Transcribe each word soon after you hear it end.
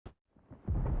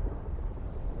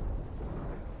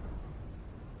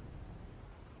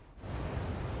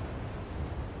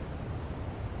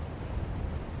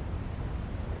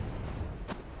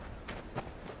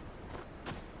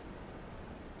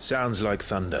Sounds like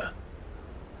thunder.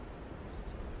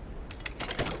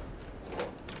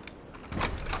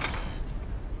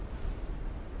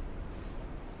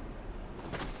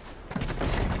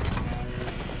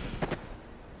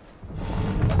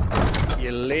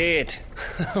 You're late.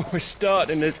 I was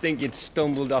starting to think you'd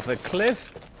stumbled off a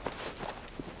cliff.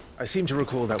 I seem to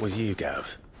recall that was you,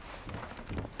 Gav.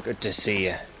 Good to see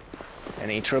you.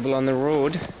 Any trouble on the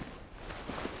road?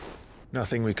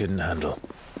 Nothing we couldn't handle.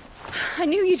 I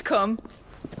knew you'd come.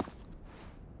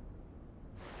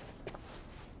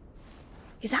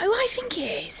 Is that who I think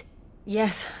it is?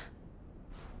 Yes.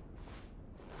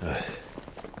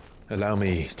 Allow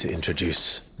me to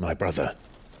introduce my brother,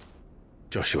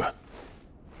 Joshua.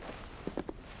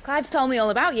 Clive's told me all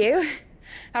about you.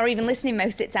 Or even listening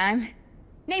most of the time.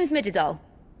 Name's Midadol,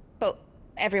 but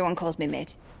everyone calls me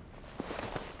Mid.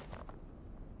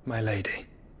 My lady.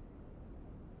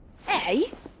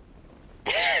 Hey?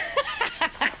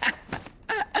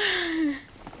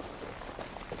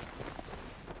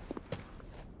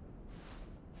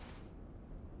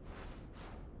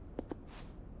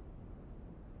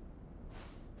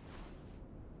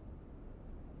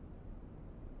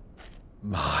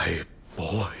 My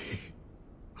boy.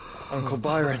 Uncle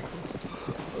Byron.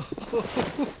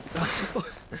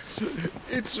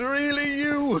 It's really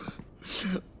you.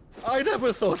 I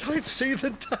never thought I'd see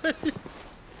the day.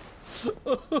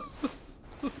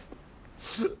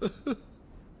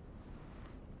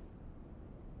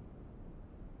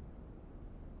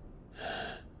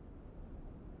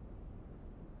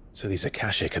 So these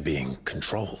Akashic are being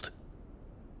controlled?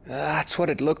 That's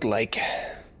what it looked like.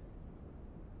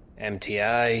 Empty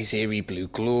eyes, eerie blue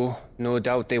glow. No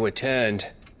doubt they were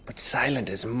turned, but silent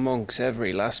as monks,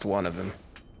 every last one of them.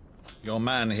 Your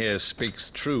man here speaks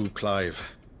true, Clive.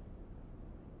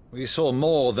 We saw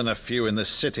more than a few in the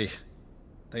city.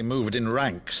 They moved in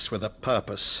ranks with a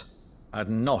purpose,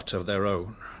 and not of their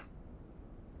own.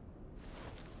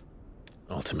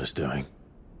 Ultima's doing.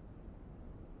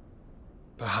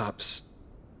 Perhaps.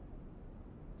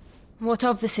 What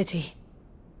of the city?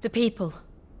 The people?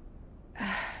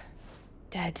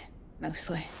 Dead,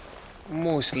 mostly.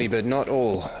 Mostly, but not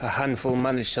all. A handful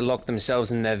managed to lock themselves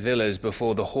in their villas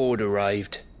before the Horde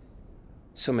arrived.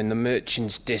 Some in the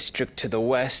Merchants' District to the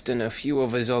west, and a few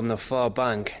others on the far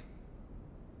bank.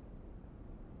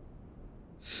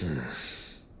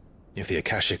 If the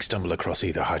Akashic stumble across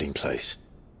either hiding place,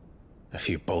 a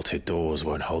few bolted doors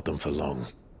won't hold them for long.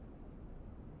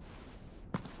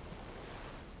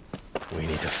 We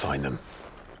need to find them.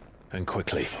 And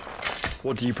quickly.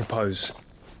 What do you propose?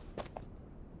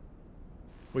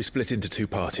 We split into two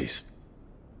parties.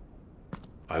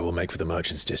 I will make for the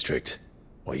Merchants' District,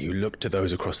 while you look to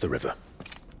those across the river.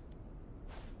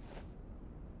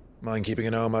 Mind keeping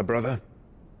an eye on my brother?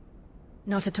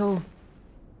 Not at all.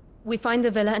 We find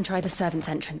the villa and try the servants'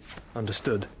 entrance.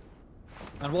 Understood.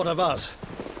 And what of us?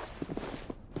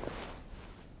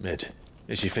 Mid,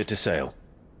 is she fit to sail?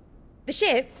 The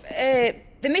ship,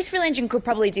 the Mithril engine could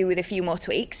probably do with a few more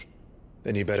tweaks.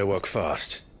 Then you better work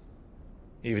fast.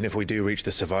 Even if we do reach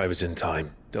the survivors in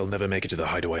time, they'll never make it to the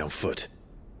hideaway on foot.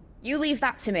 You leave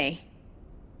that to me.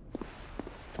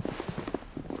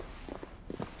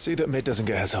 See that Mid doesn't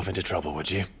get herself into trouble, would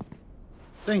you?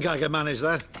 Think I can manage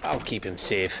that? I'll keep him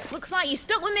safe. Looks like you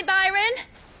stuck with me, Byron.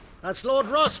 That's Lord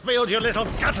Rossfield, you little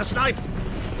gutter snipe!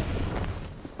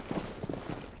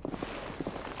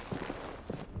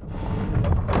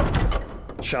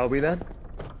 Shall we then?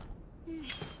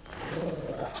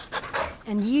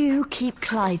 And you keep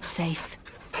Clive safe.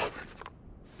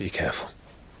 Be careful.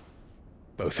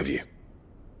 Both of you.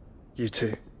 You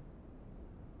too.